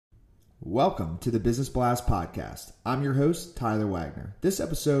Welcome to the Business Blast Podcast. I'm your host, Tyler Wagner. This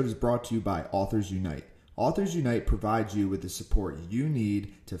episode is brought to you by Authors Unite. Authors Unite provides you with the support you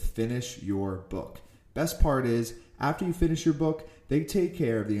need to finish your book. Best part is, after you finish your book, they take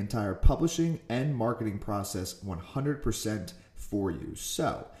care of the entire publishing and marketing process 100% for you.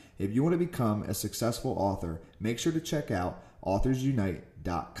 So, if you want to become a successful author, make sure to check out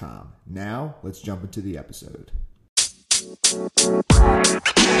authorsunite.com. Now, let's jump into the episode.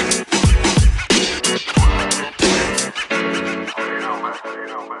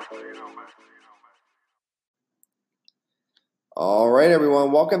 All right,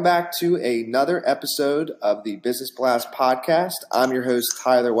 everyone. Welcome back to another episode of the Business Blast Podcast. I'm your host,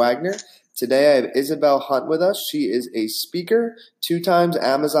 Tyler Wagner. Today, I have Isabel Hunt with us. She is a speaker, 2 times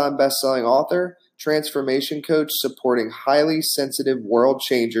Amazon bestselling author, transformation coach supporting highly sensitive world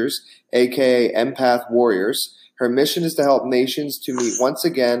changers, aka empath warriors. Her mission is to help nations to meet once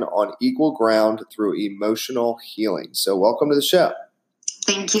again on equal ground through emotional healing. So welcome to the show.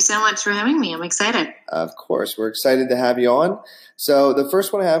 Thank you so much for having me. I'm excited. Of course. We're excited to have you on. So the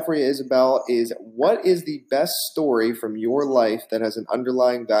first one I have for you, Isabel, is what is the best story from your life that has an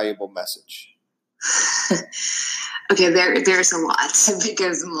underlying valuable message? Okay, there's a lot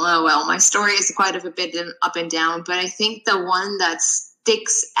because, well, my story is quite a bit up and down, but I think the one that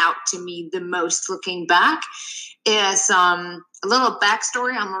sticks out to me the most looking back is a little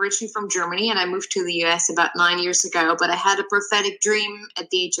backstory. I'm originally from Germany and I moved to the US about 9 years ago, but I had a prophetic dream at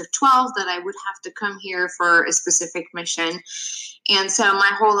the age of 12 that I would have to come here for a specific mission. And so my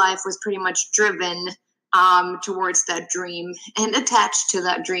whole life was pretty much driven towards that dream and attached to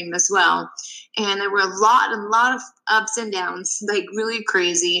that dream as well. And there were a lot of ups and downs, like really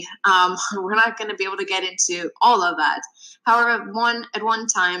crazy. We're not going to be able to get into all of that. However, at one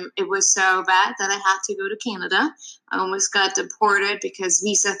time, it was so bad that I had to go to Canada. I almost got deported because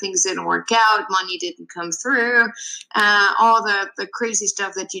visa things didn't work out, money didn't come through, all the crazy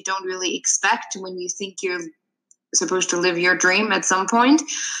stuff that you don't really expect when you think you're supposed to live your dream at some point.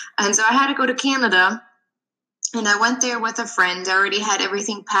 And so I had to go to Canada. And I went there with a friend. I already had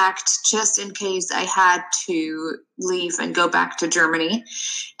everything packed just in case I had to leave and go back to Germany.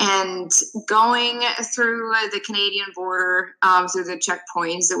 And going through the Canadian border, through the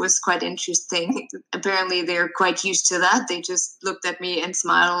checkpoints, it was quite interesting. Apparently, they're quite used to that. They just looked at me and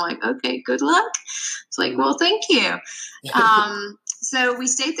smiled. I'm like, okay, good luck. It's like, well, thank you. So we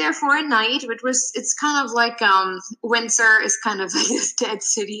stayed there for a night. It's kind of like Windsor is kind of like this dead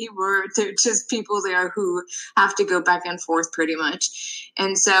city where there are just people there who have to go back and forth pretty much.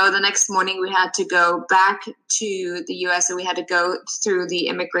 And so the next morning we had to go back to the US and we had to go through the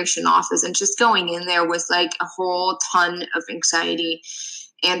immigration office, and just going in there was like a whole ton of anxiety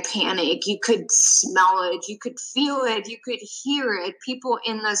and panic. You could smell it, you could feel it, you could hear it. People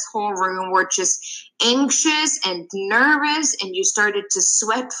in this whole room were just anxious and nervous, and you started to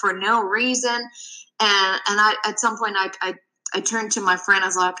sweat for no reason. And I, at some point, I turned to my friend. I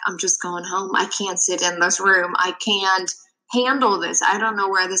was like, I'm just going home. I can't sit in this room. I can't handle this. I don't know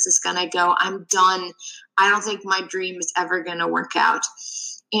where this is going to go. I'm done. I don't think my dream is ever going to work out.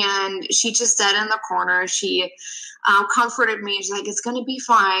 And she just sat in the corner. She comforted me. She's like, it's going to be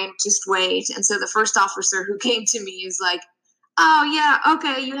fine. Just wait. And so the first officer who came to me is like, oh, yeah,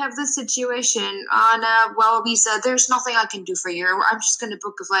 okay, you have this situation on visa. There's nothing I can do for you. I'm just going to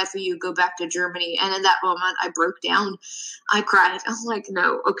book a flight for you, go back to Germany. And in that moment, I broke down. I cried. I'm like,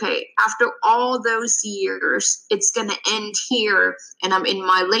 no, okay, after all those years, it's going to end here. And I'm in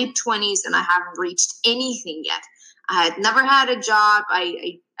my late 20s and I haven't reached anything yet. I had never had a job.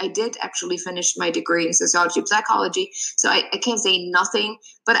 I did actually finish my degree in sociology and psychology, so I can't say nothing,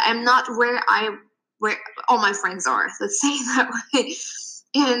 but I'm not where all my friends are. Let's say that way.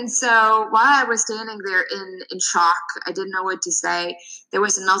 And so while I was standing there in shock, I didn't know what to say. There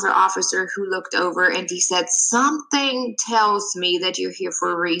was another officer who looked over and he said, something tells me that you're here for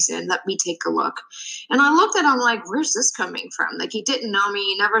a reason. Let me take a look. And I looked at him like, where's this coming from? Like, he didn't know me,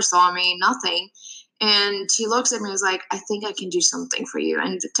 he never saw me, nothing. And he looks at me and was like, I think I can do something for you.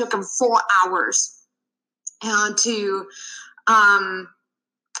 And it took him 4 hours to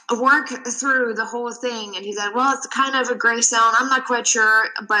work through the whole thing. And he said, well, it's kind of a gray zone. I'm not quite sure,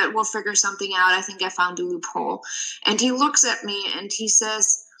 but we'll figure something out. I think I found a loophole. And he looks at me and he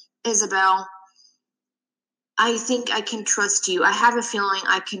says, Isabel, I think I can trust you. I have a feeling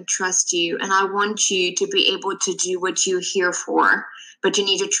I can trust you. And I want you to be able to do what you're here for. But you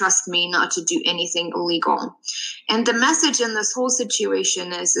need to trust me not to do anything illegal. And the message in this whole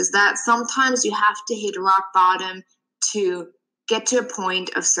situation is that sometimes you have to hit rock bottom to get to a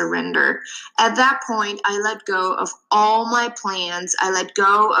point of surrender. At that point, I let go of all my plans. I let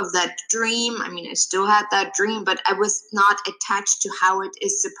go of that dream. I mean, I still had that dream, but I was not attached to how it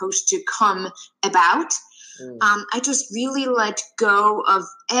is supposed to come about. I just really let go of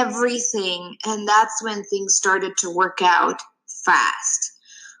everything. And that's when things started to work out fast.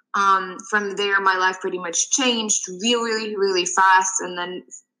 From there, my life pretty much changed really, really fast. And then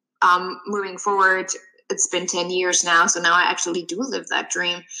moving forward, it's been 10 years now. So now I actually do live that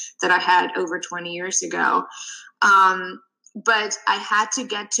dream that I had over 20 years ago. But I had to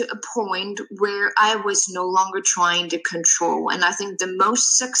get to a point where I was no longer trying to control. And I think the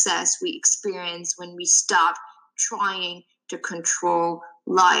most success we experience when we stop trying to control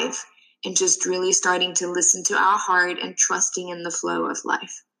life and just really starting to listen to our heart and trusting in the flow of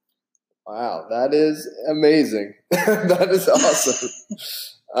life. Wow, that is amazing. That is awesome.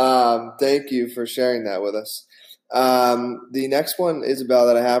 Thank you for sharing that with us. The next one, Isabel,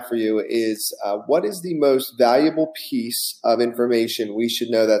 that I have for you is, what is the most valuable piece of information we should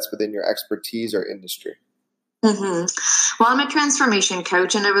know that's within your expertise or industry? Mm-hmm. Well, I'm a transformation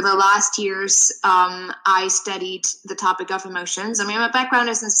coach, and over the last years, I studied the topic of emotions. I mean, my background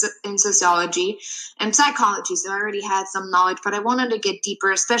is in sociology and psychology, so I already had some knowledge, but I wanted to get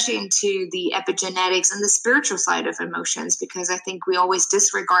deeper, especially into the epigenetics and the spiritual side of emotions, because I think we always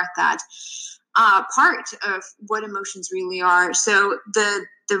disregard that part of what emotions really are. So the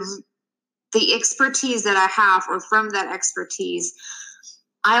expertise that I have, or from that expertise,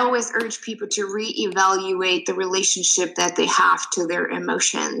 I always urge people to reevaluate the relationship that they have to their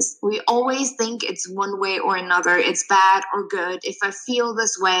emotions. We always think it's one way or another. It's bad or good. If I feel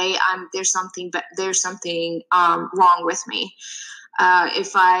this way, there's something wrong with me.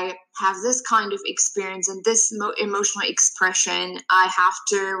 If I have this kind of experience and this emotional expression, I have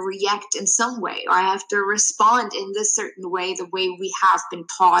to react in some way, or I have to respond in this certain way, the way we have been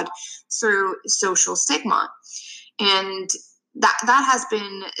taught through social stigma. And that has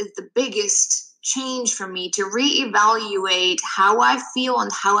been the biggest change for me, to reevaluate how I feel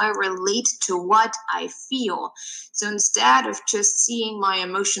and how I relate to what I feel. So instead of just seeing my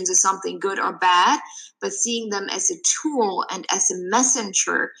emotions as something good or bad, but seeing them as a tool and as a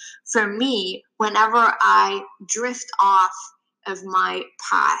messenger for me whenever I drift off of my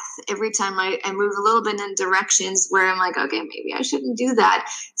path. Every time I move a little bit in directions where I'm like, okay, maybe I shouldn't do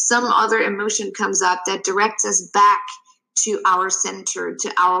that, some other emotion comes up that directs us back to our center,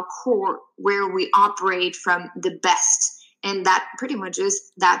 to our core, where we operate from the best. And that pretty much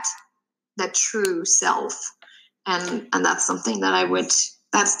is that true self. And that's something that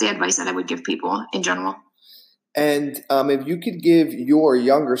that's the advice that I would give people in general. And if you could give your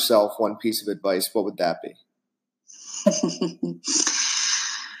younger self one piece of advice, what would that be?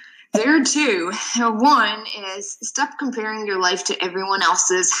 There are two. One is, stop comparing your life to everyone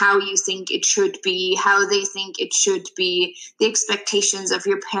else's, how you think it should be, how they think it should be, the expectations of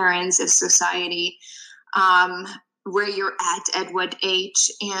your parents, of society, where you're at what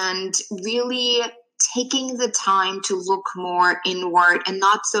age, and really taking the time to look more inward and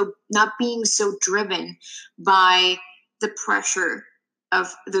not being so driven by the pressure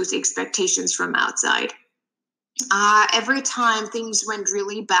of those expectations from outside. Every time things went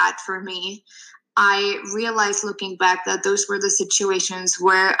really bad for me, I realized looking back that those were the situations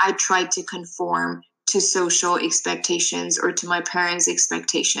where I tried to conform to social expectations or to my parents'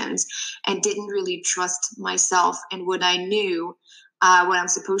 expectations, and didn't really trust myself and what I knew, what I'm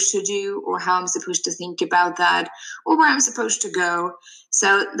supposed to do, or how I'm supposed to think about that, or where I'm supposed to go.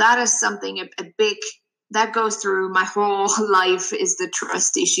 So that is something, a big, that goes through my whole life, is the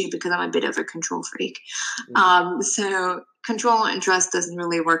trust issue, because I'm a bit of a control freak. So control and trust doesn't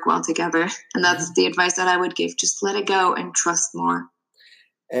really work well together. And that's the advice that I would give. Just let it go and trust more.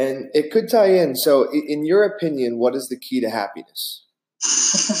 And it could tie in. So in your opinion, what is the key to happiness?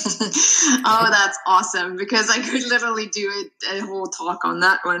 Oh, that's awesome, because I could literally do a whole talk on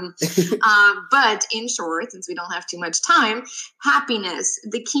that one. But in short, since we don't have too much time, happiness,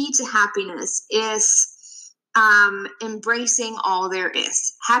 the key to happiness is embracing all there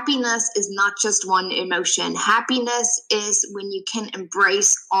is. Happiness is not just one emotion. Happiness is when you can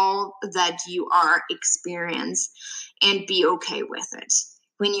embrace all that you are experiencing and be okay with it.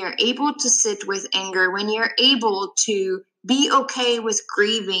 When you're able to sit with anger, when you're able to be okay with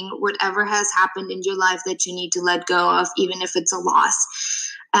grieving whatever has happened in your life that you need to let go of, even if it's a loss.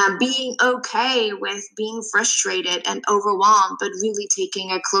 Being okay with being frustrated and overwhelmed, but really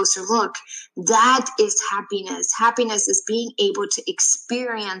taking a closer look. That is happiness. Happiness is being able to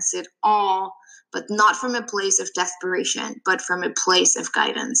experience it all, but not from a place of desperation, but from a place of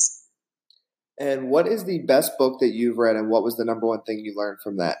guidance. And what is the best book that you've read, and what was the number one thing you learned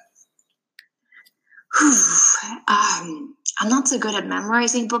from that? I'm not so good at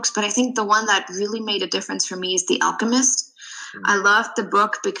memorizing books, but I think the one that really made a difference for me is The Alchemist. I loved the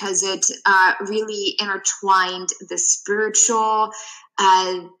book because it really intertwined the spiritual,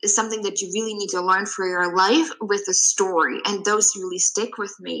 something that you really need to learn for your life, with a story. And those really stick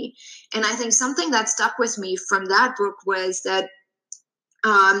with me. And I think something that stuck with me from that book was that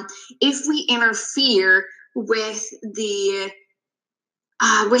if we interfere with the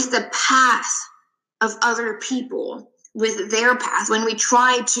path of other people, with their path, when we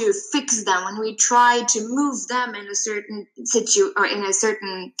try to fix them, when we try to move them in a certain or in a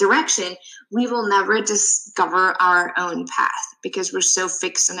certain direction, we will never discover our own path, because we're so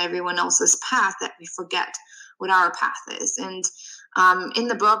fixed on everyone else's path that we forget what our path is. And in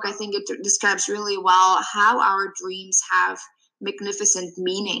the book, I think it describes really well how our dreams have magnificent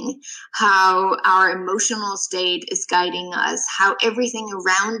meaning, how our emotional state is guiding us, how everything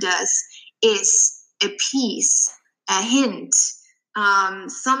around us is a piece, a hint,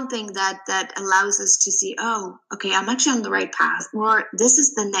 something that allows us to see, oh, okay, I'm actually on the right path, or this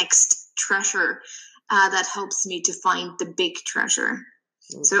is the next treasure that helps me to find the big treasure.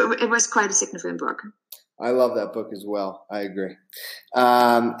 So it was quite a significant book. I love that book as well. I agree.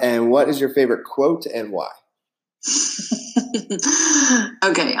 And what is your favorite quote and why?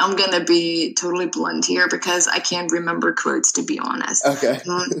 Okay, I'm going to be totally blunt here because I can't remember quotes, to be honest. Okay.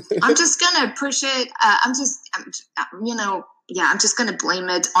 I'm just going to push it. I'm just going to blame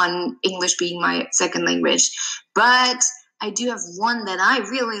it on English being my second language. But I do have one that I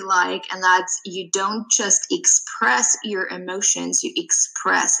really like, and that's, you don't just express your emotions, you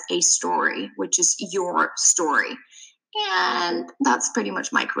express a story, which is your story. And that's pretty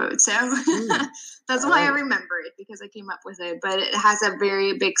much my quote. So that's why I remember it, because I came up with it. But it has a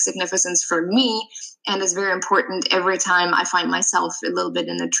very big significance for me, and is very important every time I find myself a little bit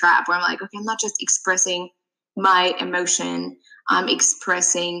in a trap where I'm like, okay, I'm not just expressing my emotion, I'm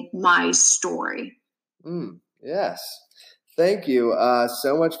expressing my story. Yes. Thank you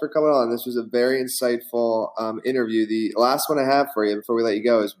so much for coming on. This was a very insightful interview. The last one I have for you before we let you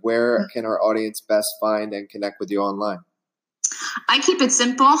go is, where can our audience best find and connect with you online? I keep it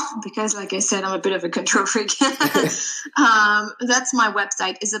simple because, like I said, I'm a bit of a control freak. That's my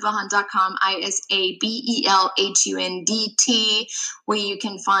website, isabelhunt.com, ISABELHUNDT, where you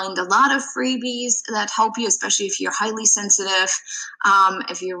can find a lot of freebies that help you, especially if you're highly sensitive,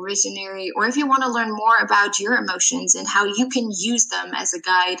 if you're visionary, or if you want to learn more about your emotions and how you can use them as a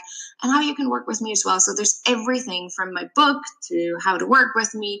guide, and how you can work with me as well. So there's everything from my book to how to work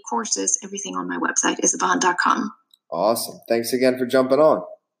with me, courses, everything on my website, isabelhunt.com. Awesome. Thanks again for jumping on.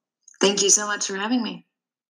 Thank you so much for having me.